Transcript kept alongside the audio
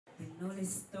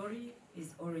Knowless' story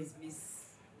is always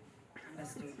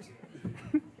misunderstood.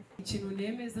 Ikintu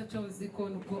nemeza cyoze ko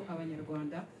nuko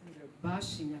abanyarwanda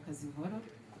bashimye akazi nkora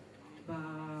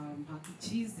bampa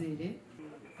icyizere.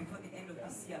 Before the end of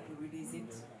this year, we release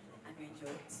it and we enjoy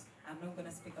it. I'm not going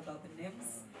to speak about the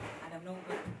names, and I'm not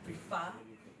going to prefer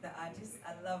the artists.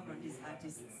 I love these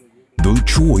artists. The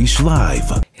Choice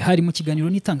Live. Hari mu kiganiro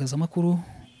n'itangazamakuru,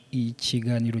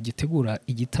 ikiganiro gitegura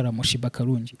igitaramo SHEEBAH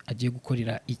Karungi agiye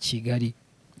gukorera i Kigali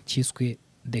cyiswe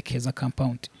The Keza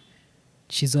Compound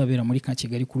kizabera muri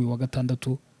Kigali kuri uyu wa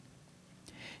gatandatu.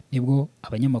 Nibwo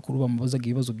abanyamakuru bamubazaga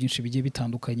ibibazo byinshi bigiye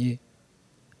bitandukanye,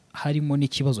 harimo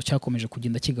n'ikibazo cyakomeje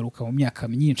kugenda kigaruka mu myaka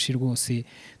myinshi rwose,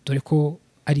 dore ko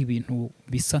ari ibintu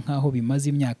bisa nkaho bimaze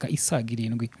imyaka isaga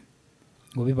 7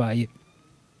 ngo bibaye.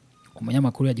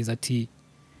 Umunyamakuru yagize ati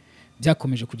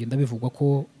byakomeje kugenda bivugwa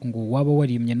ko ngo waba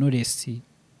warimye Knowless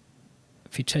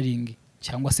featuring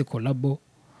cyangwa se collabo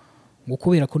ngo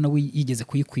kubera ko nawe yigeze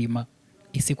kuyikwima.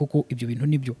 Ese koko ibyo bintu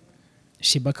nibyo?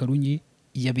 SHEEBAH Karungi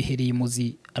yabihereye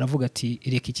muzi, aravuga ati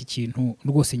reka iki kintu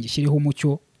rwose ngishyireho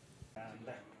umucyo.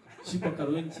 SHEEBAH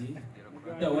Karungi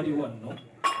wari wano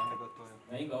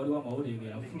nainga wari wamawurenge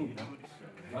yafuruka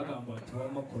bagamba ati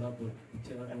wama collabo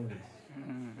kera Knowless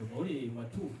muri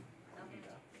matu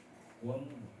wamu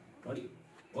wari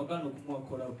wagano kumwa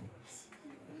collabo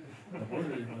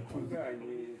muri matu.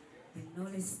 The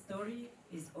Knowless story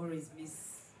is always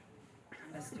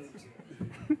misunderstood.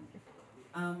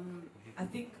 I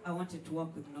think I wanted to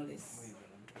work with Knowless,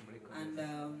 and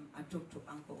I talked to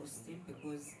Uncle Austin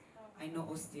because I know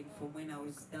Austin from when I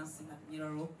was dancing at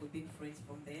Nyira Rock. We've been friends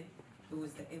from then. He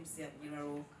was the MC at Nyira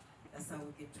Rock. That's how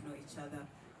we get to know each other.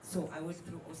 So I went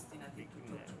through Austin, I think, to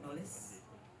talk to Knowless.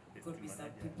 Got me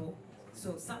some people.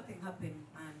 So something happened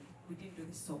and we didn't do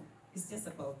the song. It's just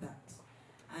about that.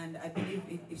 And I believe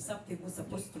if something was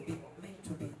supposed to be meant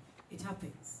to be, it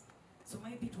happens. So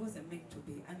maybe it wasn't meant to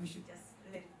be and we should just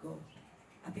let it go.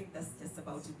 I think that's just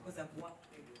about it, because I've worked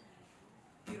with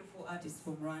beautiful artists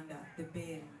from Rwanda, the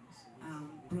band,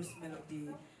 Bruce Melody.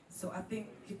 So I think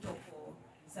Kitoko,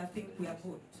 so I think we are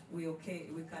good. We're okay.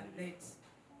 We can let.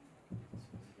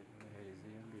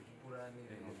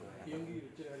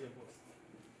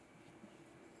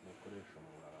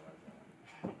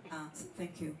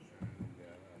 Thank you.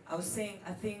 I was saying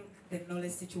I think the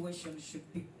Knowless situation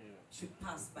should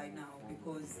pass by now,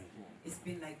 because it's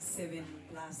been like 7+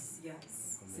 years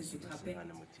since it happened,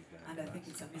 and I think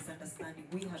it's a misunderstanding.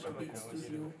 We had to be in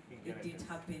studio, it did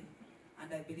happen,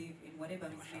 and I believe in whatever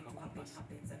is meant to happen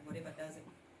happens, and whatever doesn't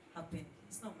happen,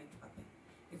 it's not meant to happen.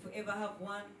 If we ever have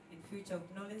one in future of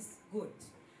Knowless, good.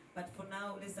 But for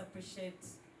now, let's appreciate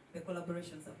the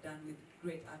collaborations I've done with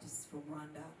great artists from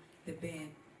Rwanda, the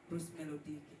band, Bruce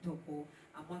Melody, Kitoko.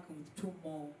 I'm working with 2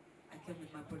 more. I came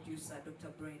with my producer,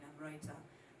 Dr. Brain, and writer.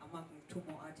 I'm working with 2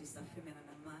 more artists, a female and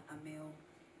a male,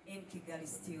 in Kigali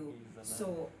still.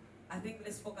 So I think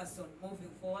let's focus on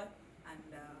moving forward and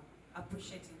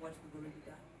appreciating what we've already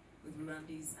done with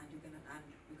Rwandese and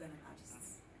Ugandan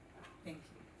artists. Thank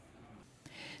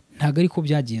you. Ntago ariko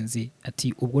byagenze.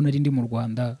 Ati ubwo nari ndi mu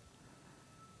Rwanda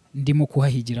ndimo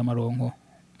kuhahigira amaronko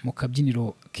mu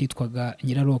kabyiniro kitwaga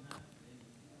Nyira Rock,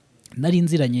 nari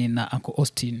nziranye na Uncle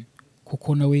Austin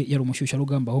kuko nawe yari umushyushya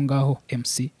rugamba aho ngaho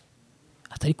MC.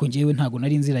 Atariko ngewe ntago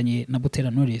nari nziranye na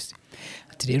Butera Knowless.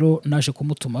 Ati rero naje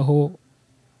kumutumaho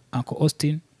Uncle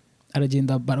Austin,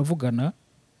 aragenda baravugana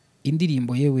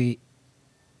indirimbo yewe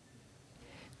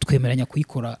twemeranya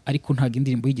kuyikora, ariko ntago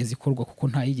indirimbo yigeze ikorwa kuko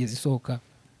nta yigeze isohoka.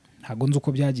 Ntago nzi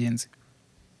uko byagenze.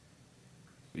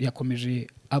 Yakomeje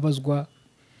abazwa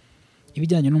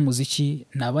ibijyanye n'umuziki,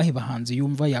 nabahe bahanzi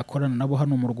yumva yakorana nabo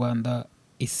hano mu Rwanda.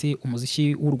 Ese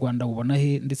umuziki w'u Rwanda ubona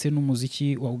he ndetse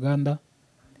n'umuziki wa Uganda?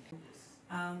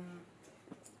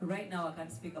 Right now I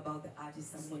can't speak about the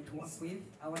artists I'm going to work with.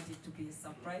 I want it to be a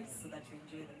surprise so that you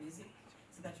enjoy the music,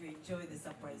 so that you enjoy the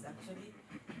surprise actually.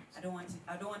 I don't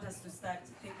want us to start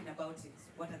thinking about it.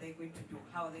 What are they going to do?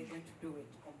 How are they going to do it?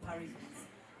 Comparisons.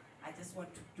 I just want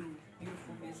to do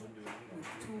beautiful music with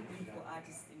 2 beautiful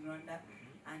artists in Rwanda,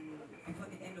 and before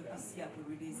the end of this year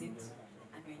we release it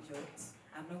and we enjoy it.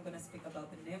 I'm not going to speak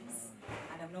about the names,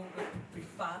 and I'm not going to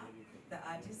prefer the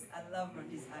artists. I love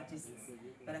these artists,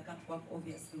 but I can't work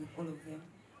obviously with all of them.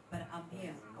 But I'm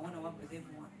here. I want to work with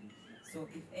everyone. So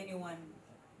if anyone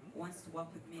wants to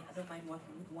work with me, I don't mind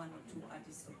working with 1 or 2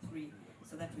 artists or 3,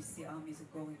 so that we see our music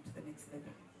going to the next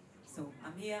level. So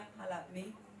I'm here. Holla at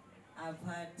me. I've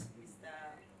had Mr.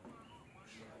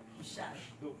 Mushad.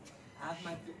 I have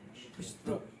my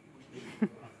Pushto.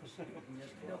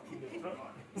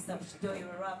 Mr. Pushto, you're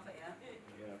a rapper, yeah?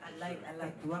 I like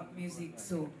rap music,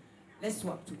 so let's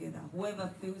work together. Whoever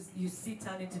feels you see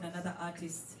talent in another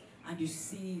artist and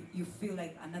you feel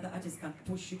like another artist can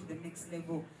push you to the next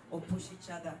level or push each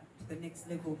other to the next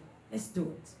level, let's do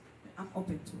it. I'm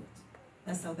open to it.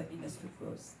 That's how the industry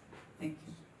grows. Thank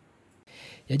you.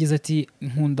 yagize ati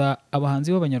nkunda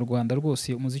abahanzi b'abanyarwanda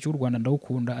rwose umuziki w'u Rwanda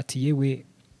ndawukunda ati yewe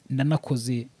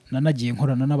nanagiye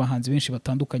nkorana n'abahanzi benshi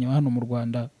batandukanye hano mu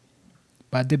Rwanda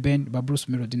ba The Ben ba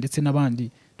Bruce Melody ndetse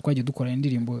n'abandi twagiye dukorana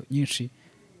indirimbo nyinshi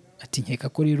ati nkeka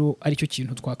ko rero ari cyo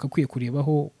kintu twakakwiye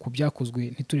kurebaho ku byakozwe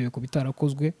ntiturebe ku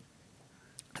bitarakozwe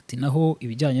ati naho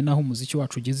ibijyanye naho umuziki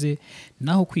wacu ugeze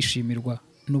naho kwishimirwa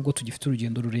nubwo tugifite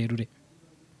urugendo rurerure.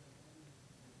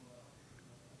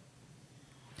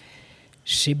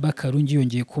 SHEEBAH Karungi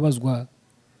yongeye kubazwa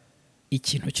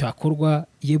ikintu cyakorwa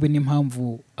yewe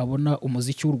n'impamvu abona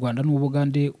umuziki w'u Rwanda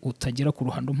n'Ubugande utagera ku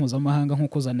ruhando mpuzamahanga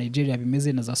nk'uko za Nigeria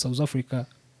bimeze na za South Africa.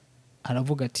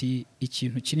 Aravuga ati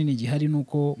ikintu kinini gihari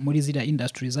nuko muri ziriya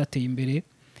industry zateye imbere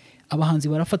abahanzi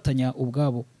barafatanya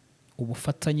ubwabo,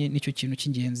 ubufatanye nicyo kintu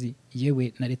cy'ingenzi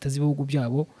yewe na leta z'ibihugu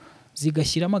byabo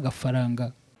zigashyiramo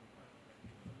agafaranga.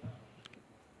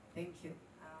 Thank you.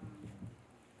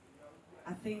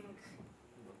 I think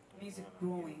music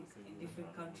growing in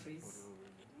different countries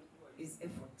is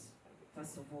effort.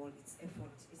 First of all, it's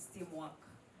effort, it's teamwork.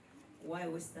 Why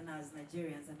Westerners,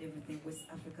 Nigerians and everything, West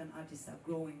African artists are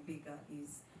growing bigger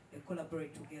is they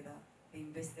collaborate together, they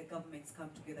invest, the governments come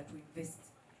together to invest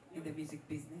in the music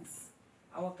business.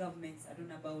 Our governments, I don't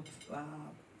know about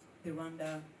the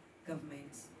Rwanda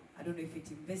government, I don't know if it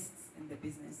invests in the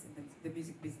business, in the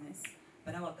music business,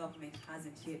 but our government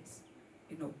hasn't yet,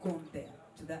 gone there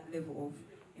to that level of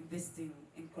investing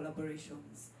in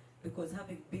collaborations, because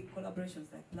having big collaborations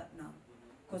like Platinum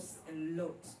costs a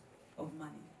lot of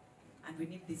money, and we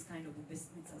need these kind of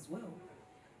investments as well.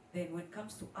 Then when it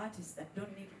comes to artists that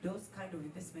don't need those kind of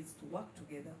investments to work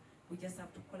together, we just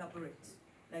have to collaborate,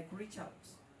 like reach out.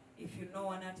 If you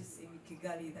know an artist in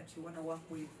Kigali that you want to work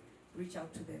with, reach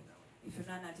out to them. If you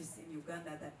know an artist in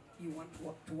Uganda that you want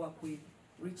to work with,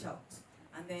 reach out.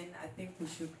 And then I think we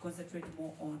should concentrate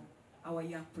more on our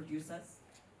young producers.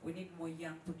 We need more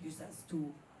young producers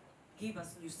to give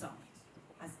us new sound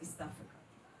as East Africa.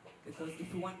 Because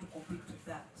if we want to compete to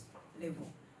that level,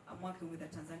 I'm working with a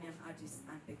Tanzanian artist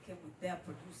and they came with their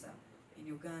producer in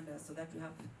Uganda so that we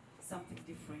have something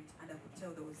different, and I could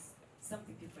tell there was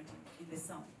something different in the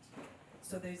sound.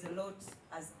 So there is a lot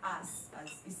as us, as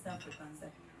East Africans,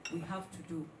 that we have to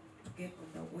do to get on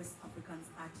the West Africans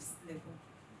artist level.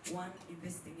 One,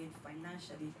 investing in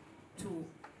financially. Two,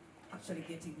 actually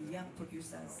getting young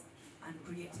producers and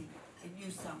creating a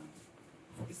new sound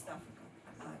for East Africa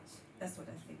at large. That's what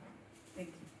I think. Thank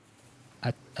you.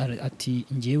 Ati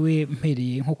ngewe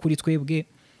mpereye nko kuri twebwe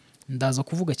ndaza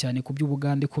kuvuga cyane ku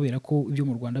by'Ubugande kubera ko ibyo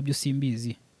mu Rwanda byo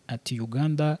simbizi. Ati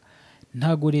Uganda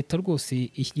ntago leta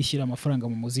rwose ishyira amafaranga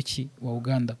mu muziki wa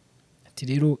Uganda. Ati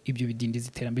rero ibyo bidindiza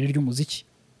iterambere ry'umuziki.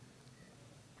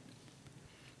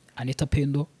 Anita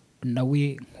Pendo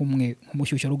nawe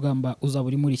nk'umushyushya rugamba uzaba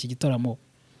uri muri iki gitaramo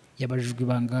yabajijwe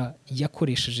ibanga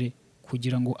yakoresheje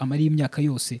kugira ngo amari imyaka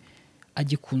yose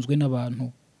agikunzwe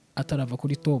n'abantu atarava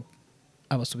kuri top.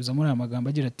 Abasubiza muri aya magambo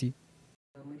agira ati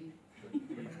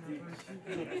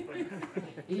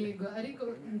yego ariko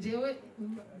njyewe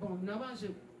nabaje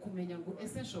kumenya ngo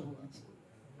ese nshoboye iki.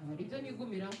 Hari ibyo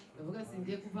nigumira ndavuga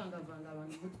singiye kuvangavanga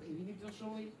abantu gutwe ibi nibyo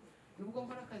nshoboye, nubwo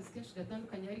nkora akazi kenshi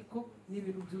gatandukanye ariko ni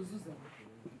ibintu byuzuza.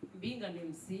 Being an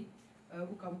MC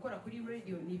ukaba ukora kuri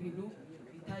radio ni ibintu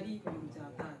bitari ibintu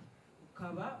byatari,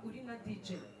 ukaba uri na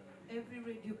DJ. Every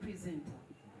radio presenter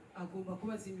agomba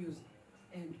kuba azi music,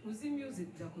 and uzi music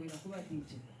byakorera kuba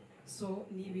DJ. So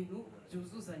ni ibintu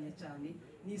byuzuzanya cyane,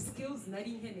 ni skills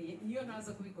nari nkeneye niyo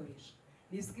ntaza kubikoresha,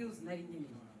 ni skills nari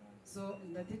nkeneye. So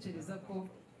ndatekereza ko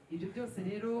ibyo byose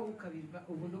rero ukabiva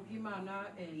ubuntu bw'Imana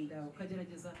and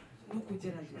ukagerageza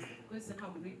n'ukugerageza. Kwese nta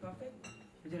muntu uri perfect,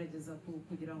 ugerageza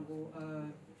kugira ngo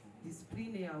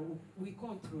discipline yawe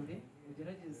wikontrole,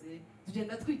 ugerageze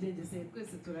tugenda twigengesera,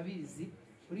 twese turabizi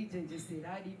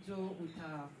urigengesera ari byo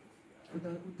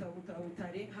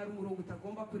utare hari umurongo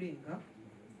utagomba kurenga.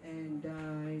 And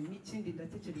n'ikindi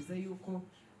ndatekereza yuko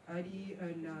ari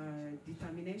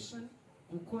determination,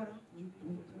 gukora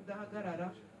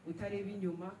udahagarara utareba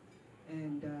inyuma,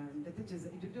 and ndatekereza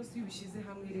ibyo byose iyo ubishyize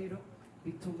hamwe rero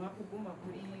bituma uguma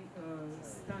kuri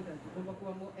standard ugomba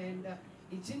kubamo. And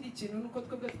ikindi kintu nuko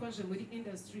twebwe twaje muri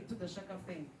industry tudashaka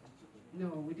fame.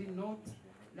 No, we did not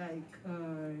like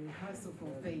hustle for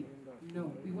fame.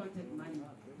 No, we wanted money,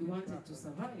 we wanted to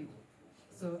survive.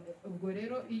 So ubwo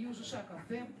rero iyo ushaka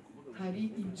fame hari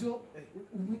ibyo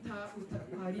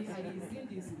hari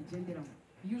izindi zibigenderamo.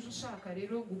 iyo uje ushaka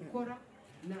rero gukora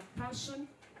na passion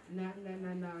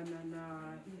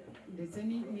ndetse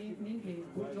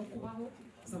n'intego no kubaho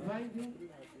surviving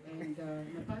and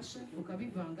na passion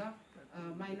ukabivanga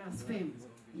minus fame,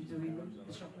 ibyo bintu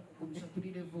bishaka kugumisha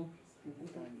kuri level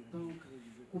donc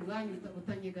umwanya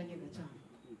utanyeganyega cyane.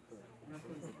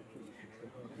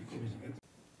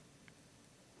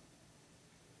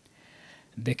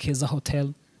 The Keza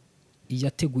Hotel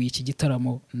yateguye iki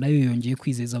gitaramo nayo yongeye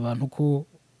kwizeza abantu ko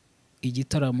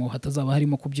igitaramo hatazaba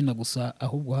harimo kubyina gusa,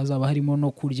 ahubwo hazaba harimo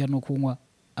no kurya no kunywa,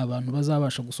 abantu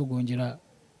bazabasha gusogongera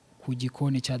ku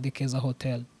gikoni cya The Keza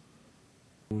Hotel.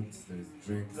 There's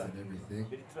drinks and everything.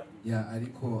 Yeah,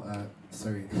 ariko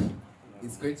sorry,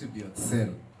 it's going to be on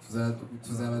sale.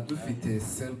 Tuzaba dufite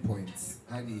sale points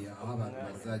hari aho abantu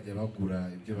bazajya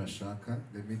bagura ibyo bashaka.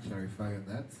 Let me clarify on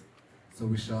that. So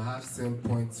we shall have sale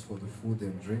points for the food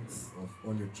and drinks of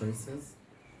all your choices.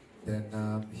 Then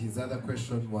his other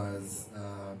question was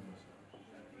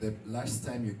the last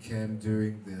time you came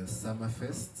during the summer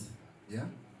fest, yeah?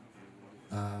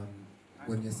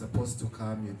 When you're supposed to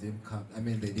come, you didn't come. I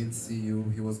mean, they didn't see you.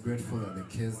 He was grateful that the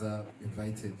Keza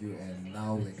invited you, and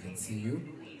now they can see you.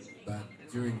 But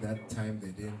during that time,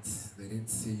 they didn't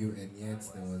see you, and yet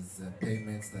there was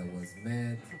payments that was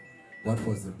made. What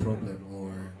was the problem,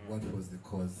 or what was the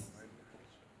cause?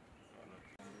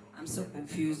 I'm so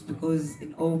confused because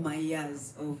in all my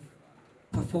years of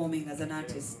performing as an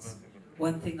artist,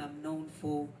 one thing I'm known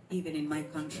for, even in my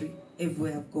country,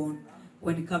 everywhere I've gone,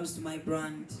 when it comes to my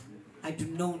brand,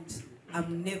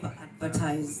 I'm never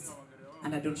advertised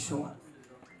and I don't show up.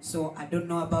 So I don't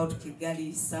know about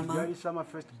Kigali Summer. Kigali Summer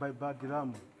Fest by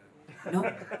Badiram. No.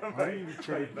 No.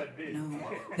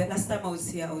 The last time I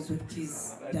was here, I was with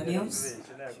Kiz Daniels,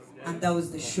 and that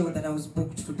was the show that I was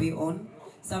booked to be on.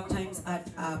 Sometimes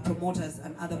promoters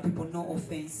and other people, no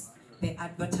offense, they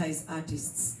advertise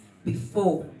artists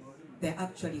before they're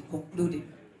actually concluded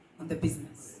on the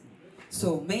business.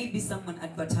 So maybe someone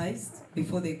advertised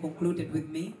before they concluded with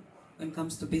me when it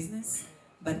comes to business,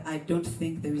 but I don't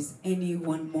think there is any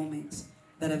one moment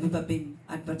that I've ever been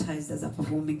advertised as a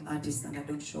performing artist and I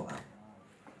don't show up.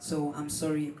 So I'm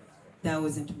sorry, that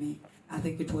wasn't me. I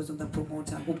think it was on the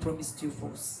promoter who promised you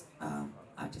false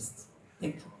artists.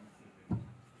 Thank you.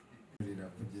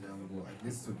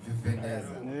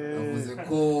 Avuze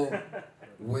ko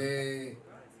we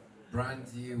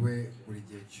brandi we buri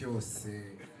gihe cyose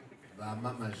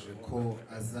bamamaje ko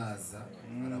azaza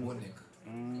araboneka,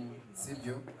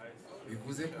 sibyo?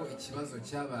 Bivuze ko ikibazo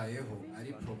cyabayeho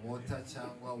ari promoter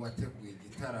cyangwa wateguye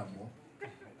igitaramo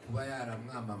kuba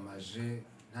yaramwamamaje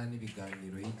nta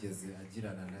n'ibiganiro yigeze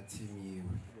agirana na team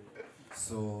yiwe.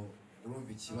 So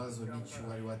urumva ikibazo n'icyo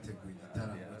wari wateguye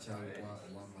igitaramo cyangwa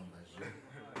wamamaje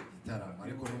igitaramo,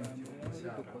 ariko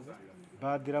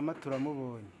Badirama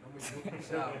turamubonye.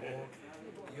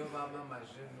 Iyo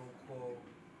bamamaje nuko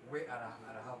we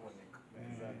arahaboneka.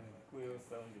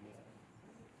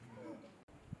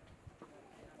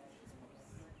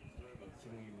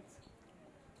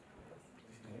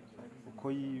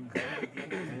 Uko yimba.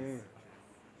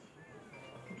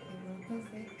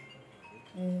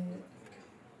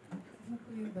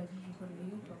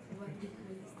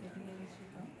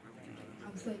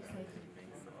 I'm so excited.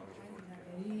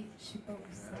 And SHEEBAH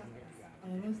gusa, I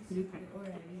was turi kuri all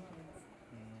regions.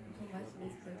 So much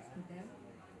respect to them.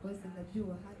 Bose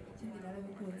ndabyubaha, ikindi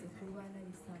narabikunze kuba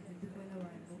narisanze ndi kumwe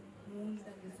n'abantu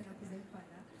nkunda ndetse nakuze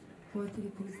mfana kuba turi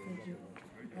kuri stage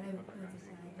narabikunze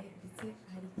cyane, ndetse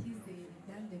hari icyizere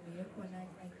byandemeye ko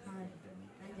nanjye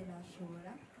nanjye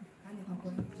nashobora kandi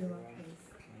nkakora ibyo bakoze.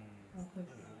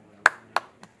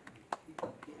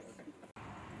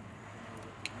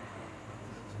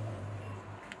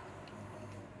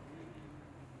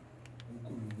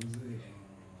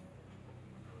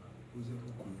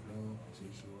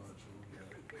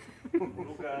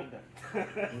 Uganda.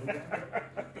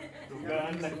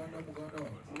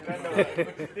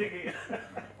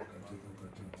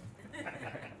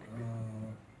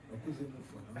 Wakuze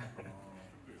mufana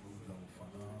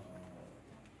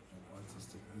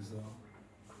artist mwiza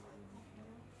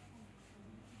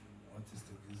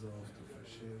ufite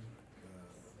fashion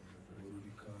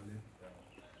ururikale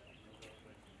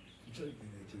icyo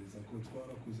ntekereza ko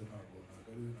twarakuze ntabwo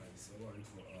ari nayisaba,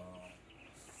 ariko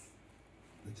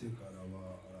ndakeka hari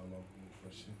abantu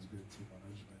bashinzwe team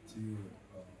management yiwe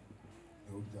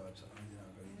niho byaca, nanjye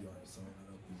ntabwo ari ibyo wabisaba,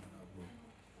 narakuze ntabwo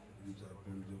ibyo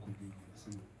byakora byo kubwibwira, si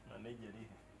abamanager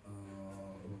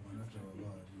baba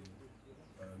bahari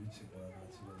barabikemura nta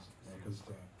kibazo. Murakoze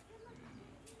cyane.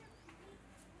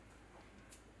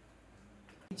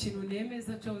 Ikintu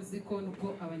nemeza cyo uzi ko nuko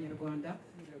abanyarwanda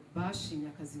bashimye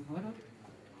akazi nkora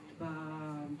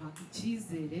bampa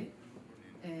icyizere,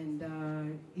 and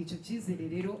icyo cyizere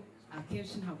rero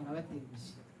akenshi ntabwo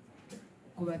nabatengushye.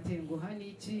 Kubatenguha ni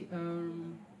iki?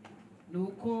 Ni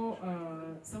uko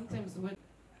sometimes when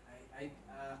I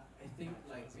think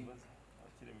like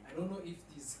I don't know if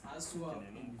these us who have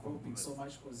been coping so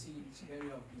much because he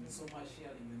have been so much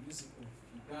sharing the music of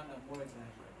Uganda more than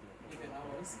even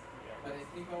ours, but I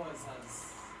think ours has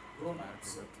grown up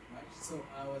so much. So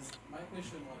my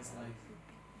question was like,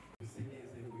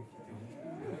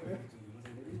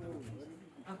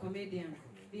 a comedian,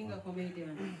 being a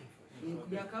comedian,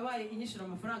 yakabaye inyishura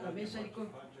amafaranga menshi ariko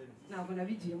ntabwo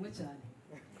nabigiyemo cyane.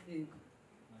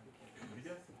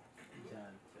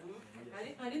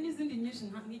 Hari n'izindi nyinshi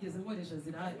ntigeze nkoresha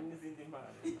zirahari.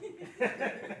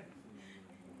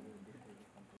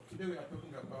 Today we are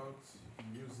talking about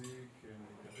music and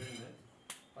entertainment,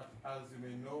 but as you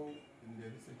may know, in the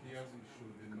recent years you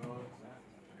should not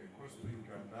cross to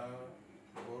Uganda,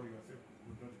 or yourself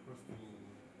would not cross to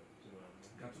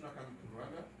Gatuna coming to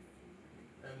Rwanda.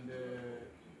 And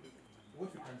what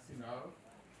you can see now,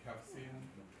 you have seen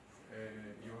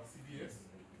your CBS,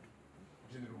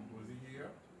 General Mbozi here,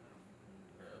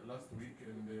 last week,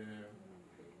 and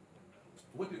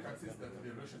what you can see is that the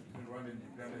relation between Rwanda and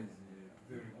Uganda is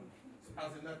very good. So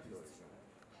as an artist,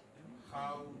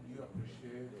 how do you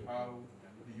appreciate, how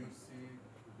do you see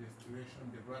the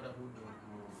situation, the brotherhood of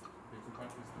the two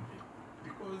countries today?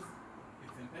 Because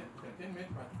it's entertainment,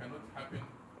 but it cannot happen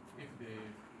if the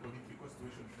political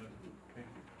situation is not good. Thank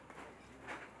you.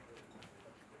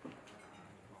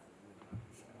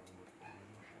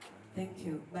 Thank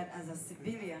you. But as a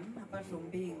civilian, apart from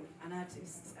being an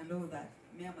artist and all that,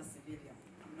 me, I'm a civilian.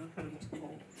 I'm not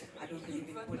political. I don't believe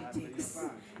in politics.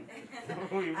 I don't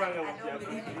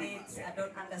believe in it. I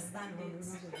don't understand it.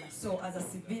 So as a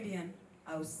civilian,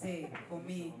 I would say, for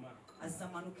me, as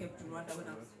someone who came to Rwanda when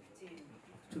I was 15,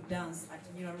 to dance at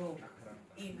New York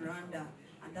in Rwanda,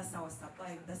 and that's how I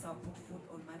survived. That's how I put food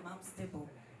on my mom's table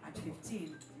at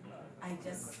 15. I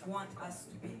just want us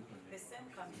to be the same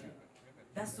country.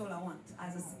 That's all I want.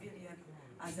 As a civilian,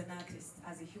 as an artist,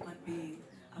 as a human being,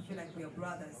 I feel like we are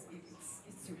brothers. If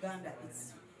it's Uganda,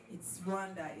 it's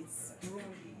Rwanda, it's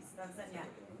Burundi, it's Tanzania.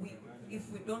 If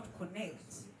we don't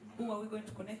connect, who are we going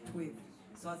to connect with?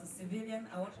 So as a civilian,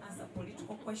 I won't answer a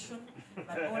political question,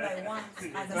 but all I want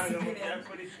as a civilian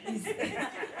is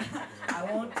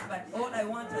all I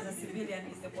want as a civilian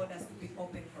is the borders to be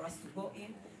open for us to go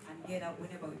in and get out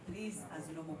whenever we please as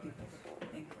normal people.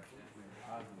 Thank you.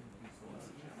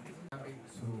 Coming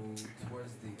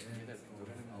towards the end of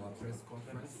our press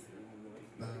conference,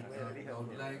 but I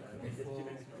would like, before,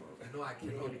 I know I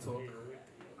cannot talk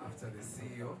after the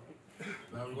CEO,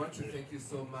 but we want to thank you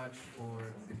so much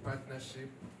for the partnership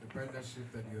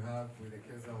that you have with the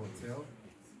Keza Hotel.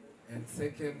 And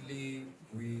secondly,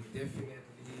 we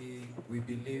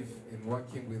believe in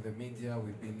working with the media.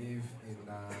 We believe in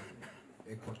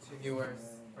a continuous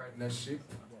partnership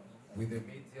with the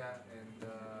media, and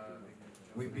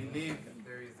we believe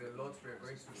there is a lot we are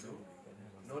going to do,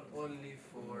 not only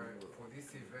for this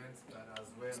event, but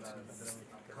as well as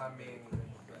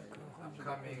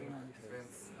upcoming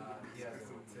events here at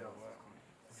the hotel.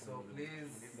 So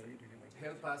please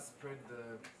help us spread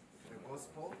the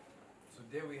gospel.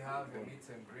 Today we have a meet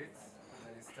and greet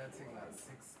that is starting at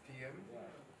 6 p.m.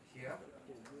 here.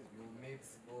 You'll meet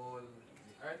all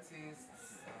the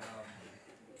artists,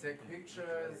 take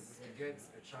pictures, get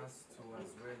a chance to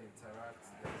as well interact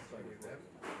with them.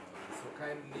 So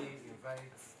kindly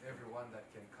invite everyone that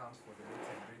can come for the meet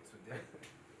and greet today.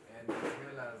 And as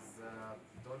well as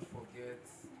don't forget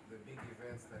the big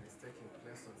events that is taking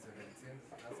place on 17th.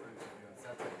 That's going to be on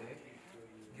Saturday.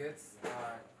 Gates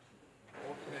are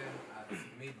open at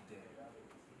midday.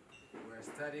 We're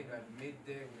starting at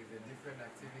midday with the different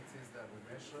activities that we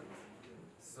mentioned.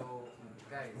 So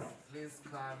guys, please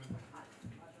come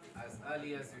as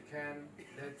early as you can.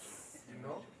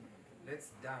 Let's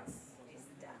dance.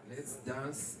 Let's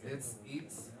dance, let's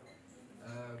eat.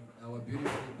 Our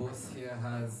beautiful boss here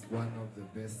has one of the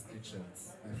best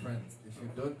kitchens. My friends, if you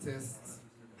don't taste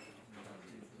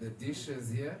the dishes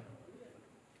here,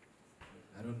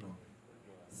 I don't know.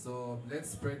 So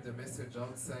let's spread the message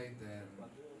outside, and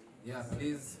yeah,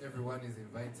 please, everyone is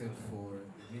invited for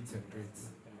meet and greet.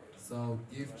 So I'll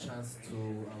give chance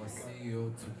to our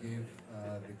CEO to give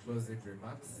the closing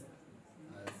remarks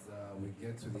as we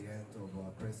get to the end of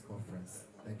our press conference.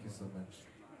 Thank you so much.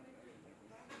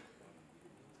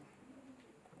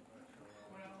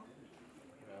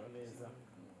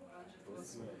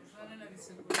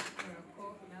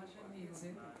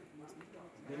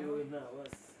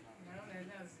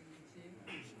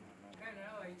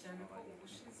 ndababaye cyane ko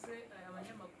ubushize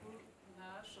abanyamakuru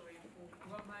ntashoboye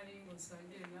kuba mpari ngo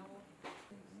nsangire nabo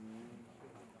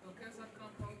Dokeza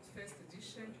Compound First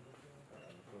Edition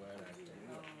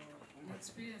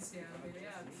experience ya mbere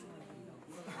yacu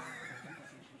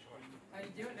hari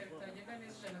igihe wenda bitagenda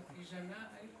neza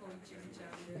 100% ariko ikintu cya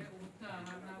mbere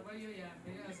ubutaha ntabwo ariyo ya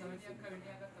mbere hazaba n'iya kabiri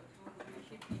n'iya gatatu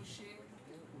ikipishe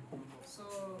so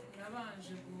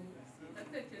nabanje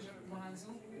natekereje ku muhanzi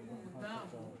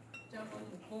w'umudamu cyangwa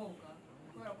w'umukobwa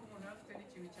kubera ko umuntu afite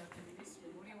n'ikintu cya feminisme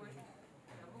muri we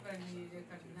ndavuga nti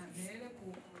reka ntantere ku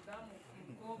mudamu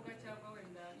umukobwa cyangwa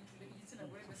wenda igitsina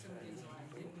gore mbese mugenzi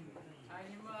wanjye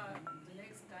hanyuma the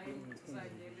next time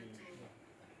tuzagende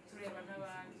tureba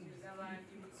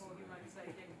n'abandi uko imana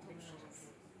izagenda itubushobozi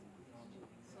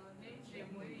so ninjiye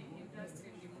muri industry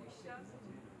ndi mushya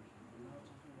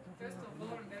first of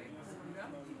all ndabikunda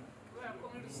kubera ko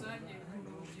muri rusange nkunda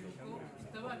urubyiruko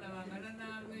mfite abana bangana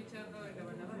namwe cyangwa wenda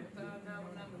banabaruta n'abo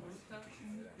namwe muruta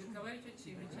bikaba aricyo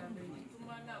kintu cya mbere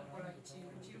gituma nakora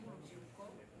ikintu kirimo urubyiruko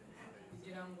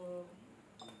kugira ngo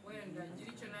wenda ngire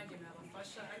icyo nanjye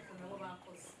nabafasha ariko nabo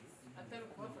bakoze atari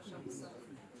ukubafasha gusa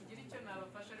ngire icyo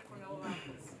nabafasha ariko nabo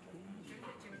bakoze icyo ni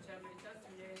ikintu cya mbere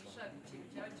cyatumye nshaka ikintu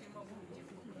cyaba kirimo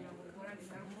urubyiruko kugira ngo rukorane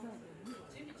narwo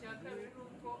ikindi cya kabiri ni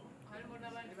uko harimo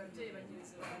n'abandi babyeyi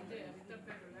bagenzi banjye Anita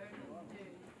Pendo nawe ni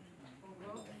umubyeyi ubwo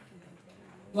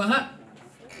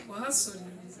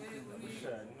wahasoreze uri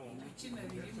ukina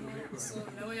birimo so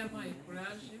nawe yampaye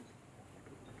courage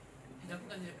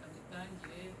ndavuga reka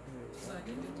dutangire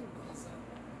tuzagende tukomeza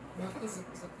mwakoze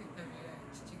kuza kwitabira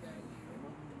iki kiganiro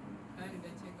kandi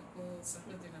ndakeka ko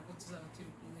Saturday nabwo tuzaba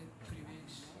turi kumwe turi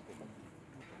benshi.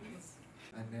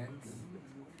 An end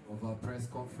of our press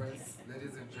conference.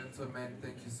 Ladies and gentlemen,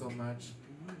 thank you so much.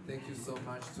 Thank you so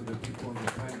much to the people on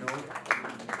the panel.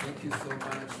 Thank you so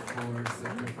much for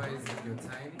sacrificing your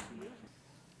time.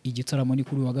 Igitaramo ni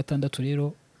kuri wa gatandatu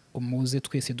rero umuze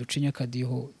twese ducinya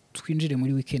akadiho twinjire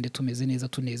muri weekend tumeze neza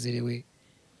tunezerewe.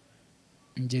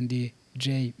 Nge ndi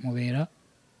Jay Mubera.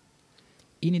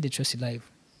 Ini The Choice Live.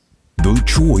 The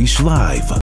Choice Live.